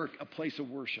your work a place of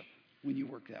worship when you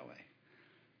work that way.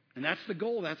 And that's the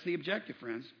goal. That's the objective,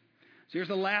 friends. So here's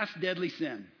the last deadly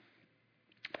sin.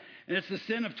 And it's the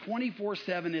sin of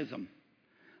 24/7ism.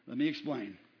 Let me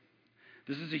explain.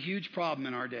 This is a huge problem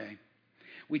in our day.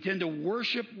 We tend to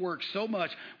worship work so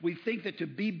much, we think that to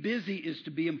be busy is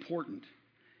to be important.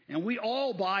 And we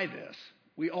all buy this.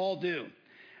 We all do.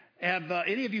 Have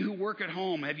any of you who work at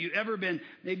home, have you ever been,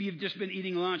 maybe you've just been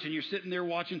eating lunch and you're sitting there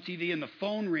watching TV and the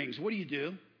phone rings. What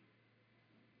do?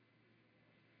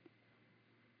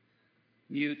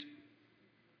 Mute.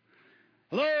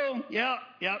 Hello? Yeah.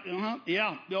 Yeah.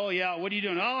 Oh, yeah. What are you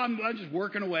doing? Oh, I'm just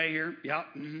working away here. Yeah.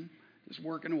 Just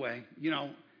working away.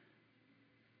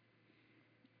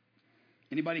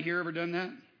 Anybody here ever done that?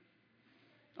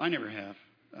 I never have.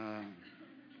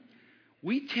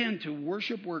 We tend to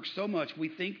worship work so much, we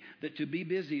think that to be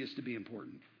busy is to be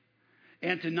important.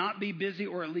 And to not be busy,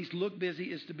 or at least look busy,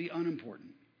 is to be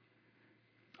unimportant.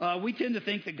 We tend to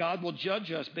think that God will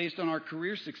judge us based on our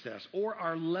career success or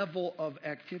our level of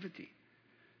activity.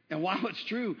 And while it's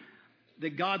true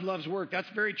that God loves work, that's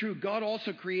very true. God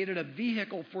also created a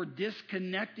vehicle for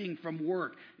disconnecting from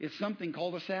work. It's something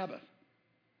called a Sabbath.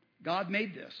 God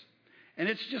made this. And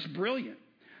it's just brilliant.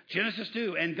 Genesis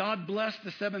 2, and God blessed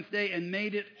the seventh day and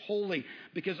made it holy,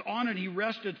 because on it he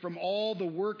rested from all the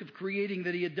work of creating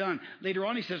that he had done. Later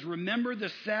on he says, remember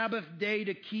the Sabbath day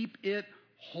to keep it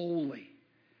holy.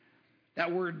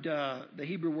 That word, the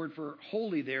Hebrew word for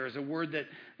holy there, is a word that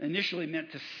initially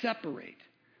meant to separate,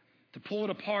 to pull it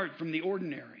apart from the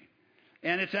ordinary.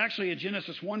 And it's actually a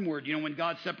Genesis 1 word. You know, when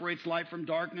God separates light from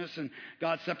darkness, and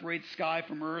God separates sky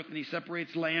from earth, and he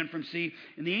separates land from sea.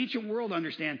 In the ancient world,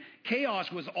 understand,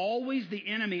 chaos was always the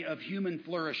enemy of human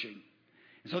flourishing.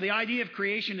 And so the idea of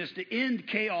creation is to end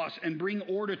chaos and bring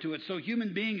order to it so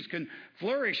human beings can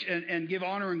flourish and give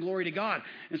honor and glory to God.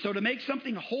 And so to make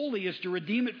something holy is to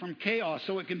redeem it from chaos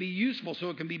so it can be useful,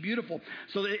 so it can be beautiful.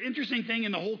 So the interesting thing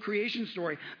in the whole creation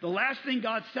story, the last thing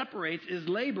God separates is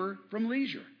labor from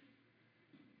leisure.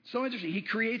 So interesting. He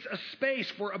creates a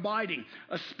space for abiding,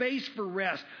 a space for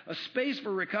rest, a space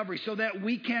for recovery, so that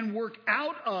we can work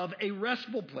out of a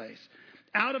restful place,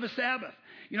 out of a Sabbath.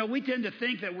 You know, we tend to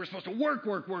think that we're supposed to work,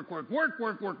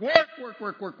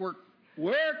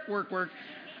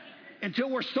 until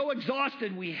we're so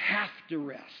exhausted we have to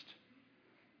rest.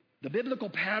 The biblical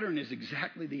pattern is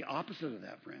exactly the opposite of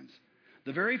that, friends.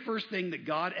 The very first thing that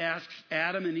God asks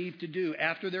Adam and Eve to do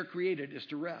after they're created is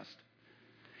to rest.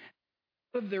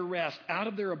 Out of their rest, out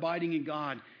of their abiding in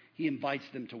God, he invites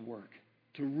them to work,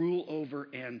 to rule over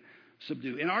and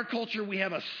subdue. In our culture, we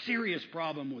have a serious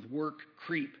problem with work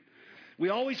creep. We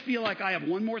always feel like I have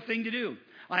one more thing to do.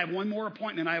 I have one more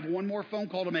appointment. I have one more phone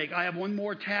call to make. I have one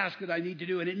more task that I need to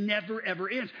do. And it never, ever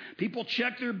ends. People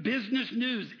check their business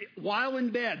news while in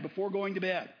bed before going to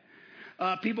bed.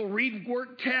 People read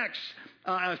work texts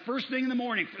first thing in the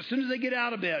morning, as soon as they get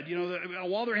out of bed, you know,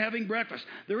 while they're having breakfast.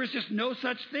 There is just no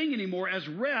such thing anymore as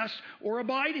rest or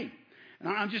abiding. And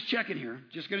I'm just checking here,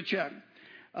 just going to check.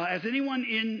 Has anyone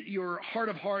in your heart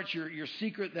of hearts, your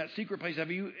secret, that secret place, have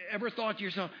you ever thought to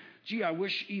yourself, gee, I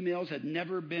wish emails had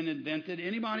never been invented?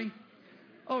 Anybody?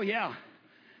 Oh, yeah.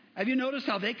 Have you noticed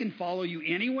how they can follow you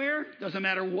anywhere? Doesn't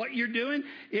matter what you're doing.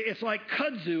 It's like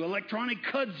kudzu, electronic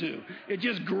kudzu. It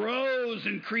just grows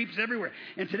and creeps everywhere.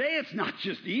 And today it's not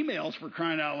just emails, for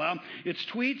crying out loud. It's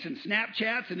tweets and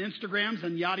Snapchats and Instagrams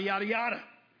and yada, yada, yada.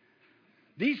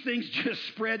 These things just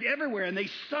spread everywhere, and they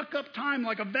suck up time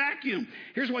like a vacuum.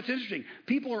 Here's what's interesting.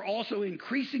 People are also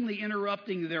increasingly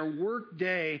interrupting their work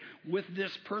day with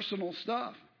this personal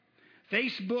stuff.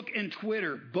 Facebook and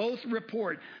Twitter both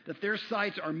report that their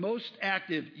sites are most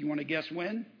active, you want to guess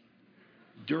when?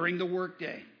 During the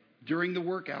workday, during the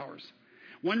work hours.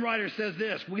 One writer says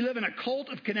this, we live in a cult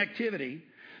of connectivity,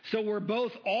 so we're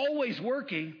both always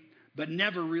working, but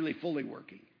never really fully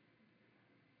working.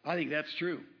 I think that's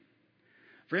true.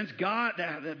 Friends, God,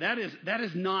 that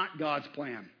is not God's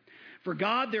plan. For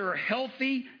God, there are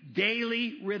healthy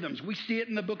daily rhythms. We see it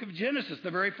in the book of Genesis,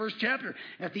 the very first chapter.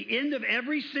 At the end of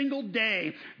every single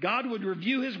day, God would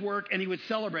review his work and he would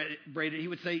celebrate it. He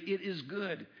would say, it is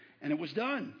good. And it was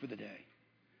done for the day.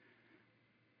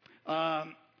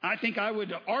 I think I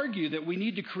would argue that we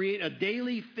need to create a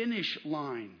daily finish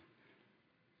line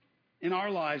in our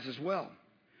lives as well.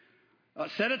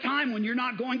 Set a time when you're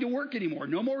not going to work anymore.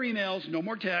 No more emails, no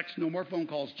more texts, no more phone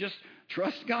calls. Just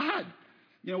trust God.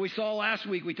 You know, we saw last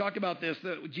week, we talked about this,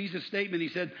 Jesus' statement. He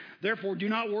said, therefore, do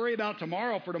not worry about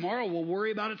tomorrow, for tomorrow will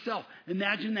worry about itself.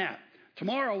 Imagine that.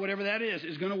 Tomorrow, whatever that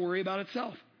is going to worry about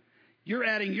itself. You're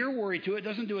adding your worry to it,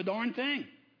 doesn't do a darn thing.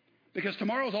 Because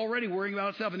tomorrow's already worrying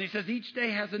about itself. And he says each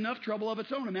day has enough trouble of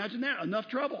its own. Imagine that, enough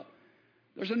trouble.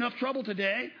 There's enough trouble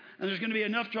today, and there's going to be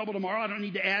enough trouble tomorrow. I don't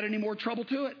need to add any more trouble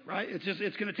to it, right?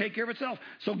 It's going to take care of itself.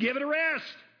 So give it a rest.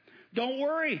 Don't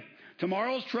worry.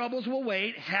 Tomorrow's troubles will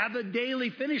wait. Have a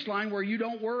daily finish line where you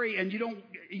don't worry and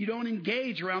you don't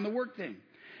engage around the work thing.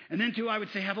 And then, too, I would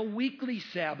say have a weekly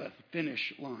Sabbath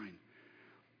finish line.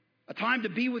 A time to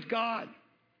be with God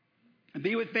and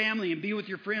be with family and be with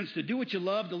your friends, to do what you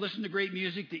love, to listen to great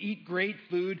music, to eat great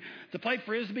food, to play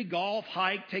frisbee, golf,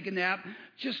 hike, take a nap.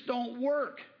 Just don't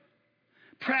work.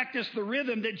 Practice the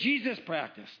rhythm that Jesus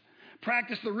practiced.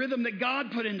 Practice the rhythm that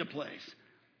God put into place.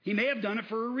 He may have done it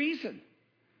for a reason.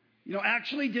 You know,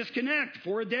 actually disconnect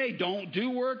for a day. Don't do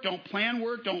work. Don't plan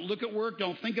work. Don't look at work.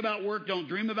 Don't think about work. Don't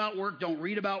dream about work. Don't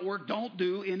read about work. Don't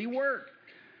do any work.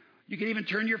 You can even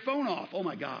turn your phone off. Oh,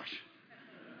 my gosh.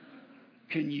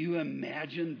 Can you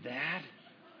imagine that?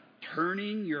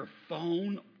 Turning your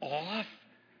phone off?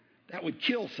 That would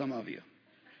kill some of you.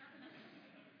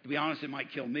 To be honest, it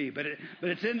might kill me. But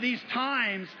it's in these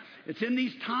times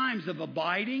of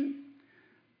abiding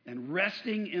and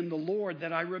resting in the Lord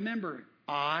that I remember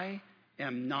I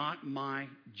am not my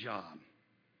job.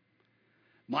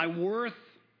 My worth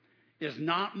is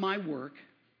not my work.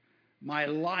 My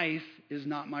life is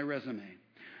not my resume.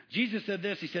 Jesus said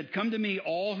this. He said, come to me,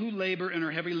 all who labor and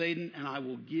are heavy laden, and I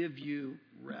will give you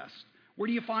rest. Where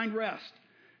do you find rest?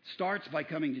 It starts by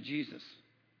coming to Jesus.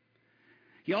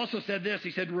 He also said this.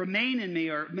 He said, remain in me,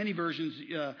 or many versions,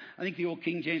 I think the old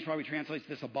King James probably translates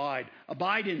this, abide.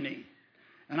 Abide in me,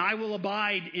 and I will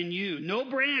abide in you. No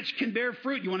branch can bear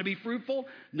fruit. You want to be fruitful?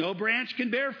 No branch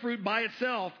can bear fruit by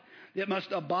itself. It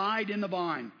must abide in the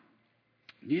vine.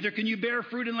 Neither can you bear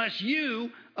fruit unless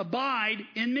you abide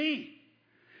in me.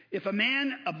 If a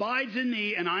man abides in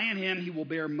me and I in him, he will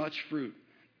bear much fruit.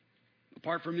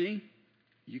 Apart from me,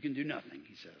 you can do nothing,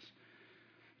 he says.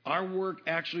 Our work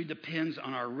actually depends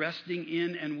on our resting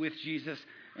in and with Jesus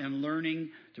and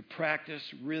learning to practice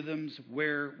rhythms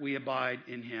where we abide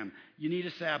in him. You need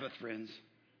a Sabbath, friends.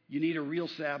 You need a real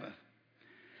Sabbath.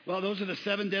 Well, those are the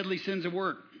 7 deadly sins of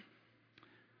work.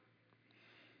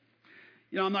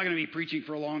 You know, I'm not going to be preaching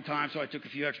for a long time, so I took a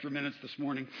few extra minutes this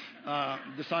morning.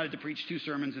 Decided to preach 2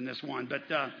 sermons in this one. But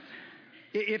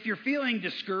if you're feeling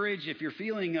discouraged, if you're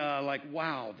feeling like,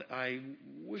 wow, I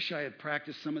wish I had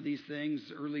practiced some of these things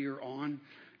earlier on.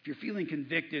 If you're feeling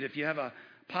convicted, if you have a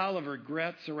pile of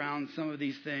regrets around some of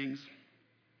these things,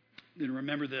 then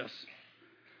remember this.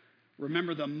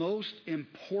 Remember, the most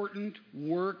important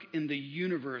work in the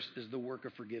universe is the work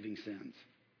of forgiving sins.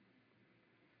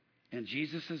 And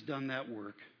Jesus has done that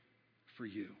work for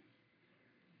you.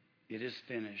 It is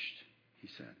finished, he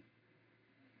said.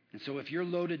 And so if you're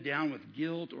loaded down with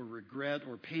guilt or regret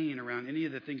or pain around any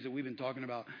of the things that we've been talking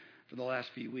about for the last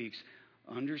few weeks,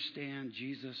 understand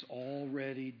Jesus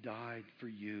already died for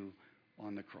you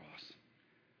on the cross.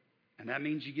 And that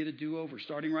means you get a do-over.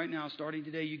 Starting right now, starting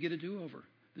today, you get a do-over.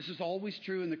 This is always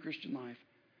true in the Christian life.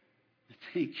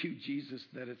 Thank you, Jesus,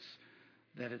 that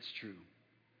it's true.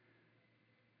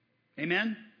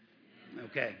 Amen?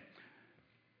 Okay.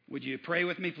 Would you pray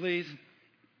with me, please?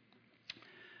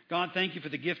 God, thank you for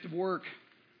the gift of work.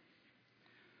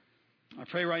 I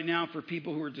pray right now for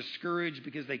people who are discouraged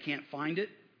because they can't find it,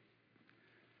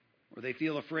 or they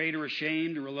feel afraid or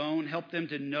ashamed or alone. Help them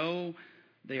to know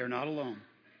they are not alone.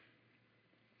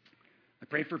 I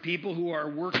pray for people who are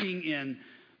working in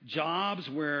jobs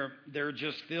where they're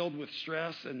just filled with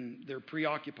stress and they're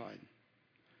preoccupied.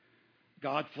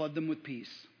 God, flood them with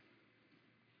peace.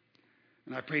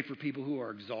 And I pray for people who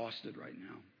are exhausted right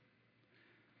now.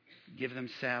 Give them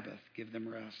Sabbath. Give them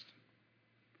rest.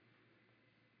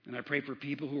 And I pray for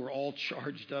people who are all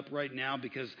charged up right now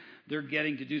because they're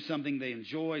getting to do something they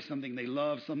enjoy, something they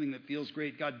love, something that feels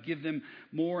great. God, give them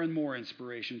more and more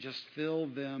inspiration. Just fill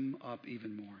them up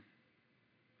even more.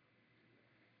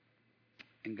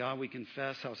 And God, we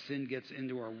confess how sin gets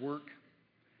into our work,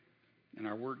 and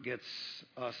our work gets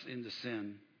us into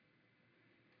sin.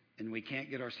 And we can't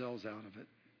get ourselves out of it.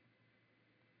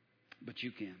 But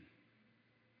you can.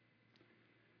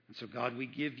 And so, God, we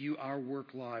give you our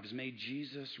work lives. May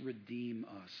Jesus redeem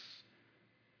us.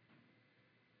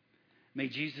 May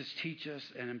Jesus teach us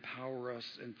and empower us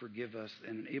and forgive us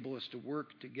and enable us to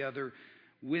work together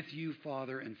with you,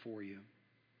 Father, and for you.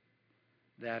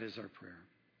 That is our prayer.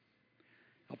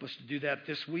 Help us to do that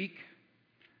this week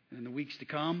and in the weeks to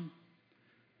come.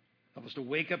 Help us to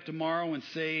wake up tomorrow and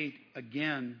say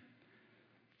again,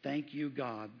 thank you,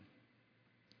 God,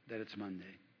 that it's Monday.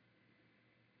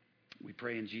 We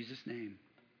pray in Jesus' name.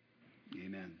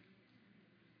 Amen.